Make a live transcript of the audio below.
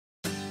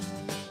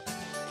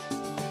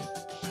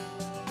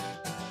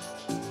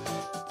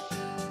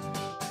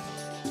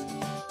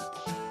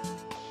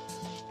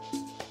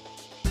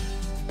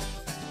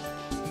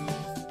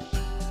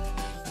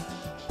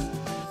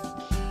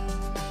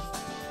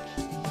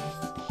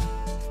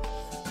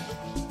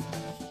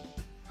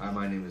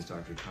name is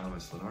Dr.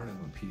 Thomas Lenart. I'm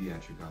a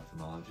pediatric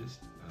ophthalmologist,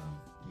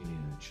 meaning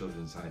a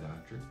children's eye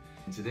doctor.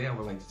 And today I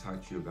would like to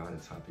talk to you about a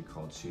topic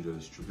called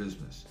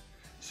pseudostrabismus.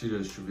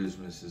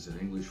 Pseudostrabismus is an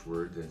English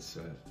word that's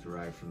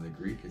derived from the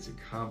Greek. It's a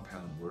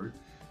compound word.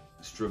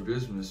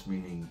 Strabismus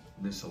meaning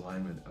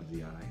misalignment of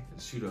the eye, and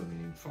pseudo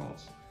meaning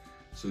false.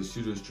 So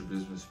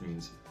pseudostrabismus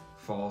means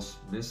false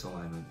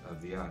misalignment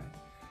of the eye.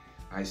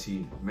 I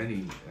see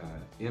many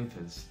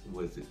infants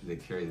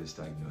that carry this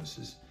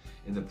diagnosis.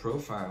 And the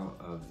profile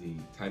of the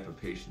type of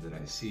patient that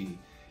I see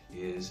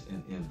is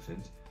an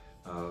infant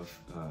of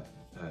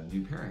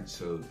new parents.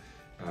 So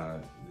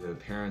the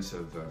parents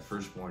of a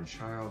firstborn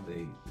child,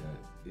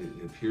 it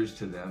appears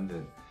to them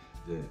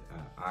that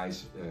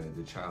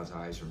the child's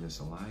eyes are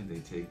misaligned. They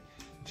take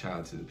the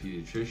child to the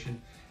pediatrician,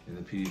 and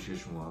the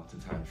pediatrician will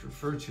oftentimes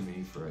refer to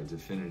me for a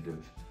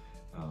definitive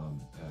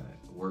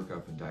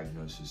workup and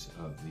diagnosis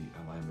of the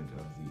alignment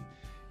of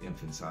the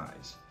infant's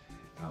eyes.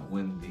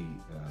 When the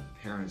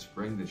parents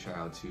bring the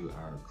child to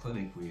our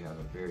clinic, we have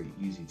a very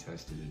easy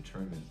test to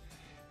determine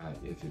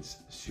if it's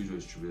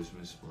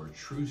pseudostrabismus or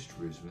true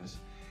strabismus,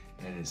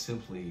 and it's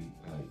simply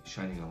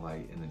shining a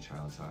light in the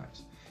child's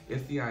eyes.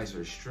 If the eyes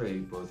are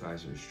straight, both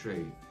eyes are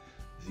straight,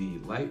 the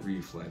light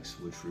reflex,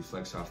 which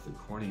reflects off the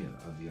cornea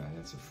of the eye,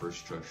 that's the first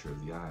structure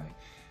of the eye,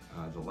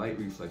 the light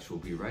reflex will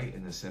be right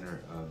in the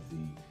center of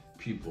the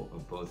pupil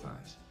of both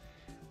eyes.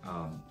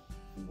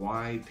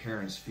 Why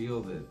parents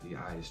feel that the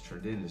eye is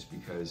turned in is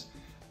because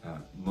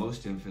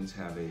most infants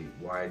have a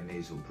wide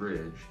nasal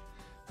bridge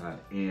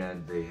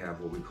and they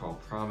have what we call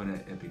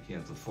prominent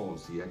epicanthal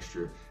folds.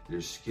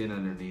 There's skin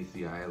underneath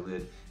the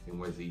eyelid, and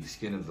where the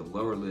skin of the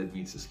lower lid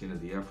meets the skin of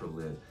the upper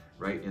lid,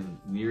 right in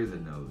near the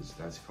nose,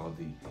 that's called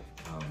the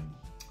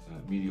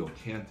medial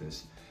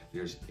canthus.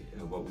 There's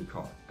what we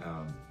call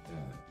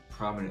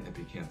prominent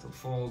epicanthal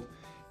fold,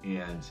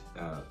 and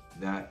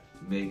that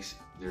makes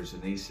there's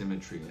an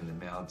asymmetry in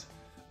the amount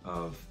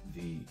of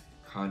the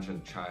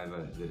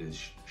conjunctiva that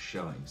is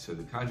showing. So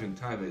the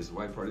conjunctiva is the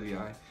white part of the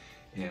eye,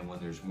 and when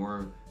there's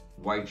more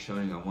white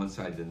showing on one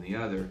side than the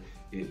other,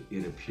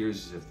 it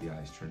appears as if the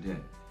eye is turned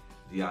in.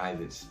 The eye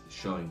that's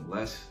showing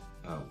less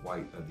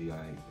white of the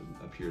eye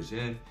appears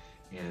in,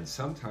 and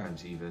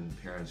sometimes even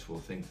parents will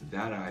think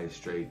that eye is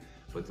straight,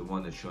 but the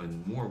one that's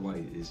showing more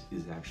white is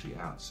actually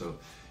out. So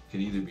it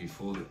can either be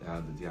fooled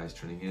that the eye is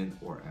turning in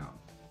or out.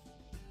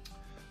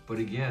 But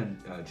again,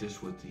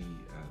 just with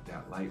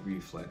that light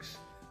reflex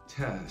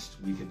test,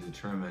 we can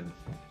determine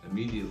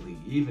immediately,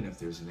 even if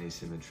there's an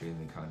asymmetry in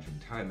the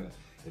conjunctiva,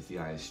 if the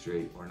eye is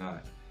straight or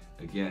not.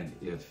 Again,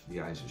 if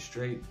the eyes are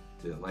straight,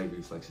 the light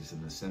reflex is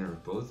in the center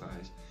of both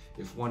eyes.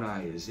 If one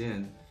eye is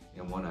in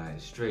and one eye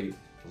is straight,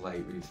 the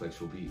light reflex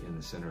will be in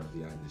the center of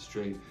the eye that's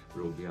straight,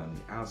 but it will be on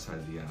the outside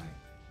of the eye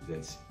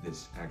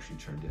that's actually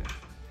turned in.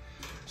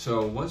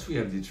 So once we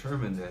have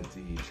determined that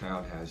the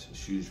child has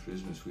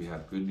pseudostrabismus, we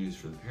have good news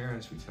for the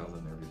parents. We tell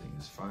them everything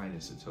is fine.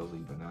 It's a totally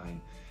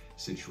benign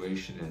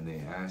situation, and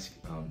they ask,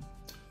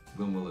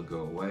 when will it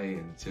go away?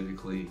 And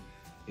typically,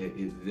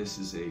 this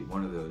is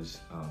one of those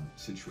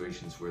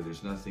situations where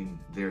there's nothing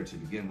there to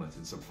begin with.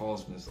 It's a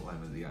false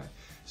misalignment of the eye.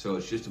 So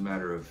it's just a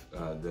matter of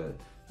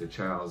the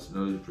child's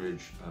nose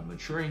bridge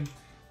maturing,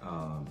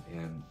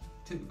 and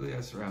typically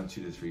that's around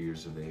 2 to 3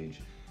 years of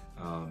age.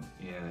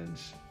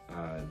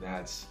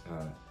 That's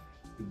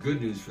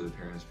good news for the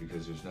parents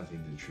because there's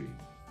nothing to treat.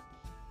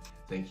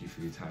 Thank you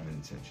for your time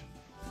and attention.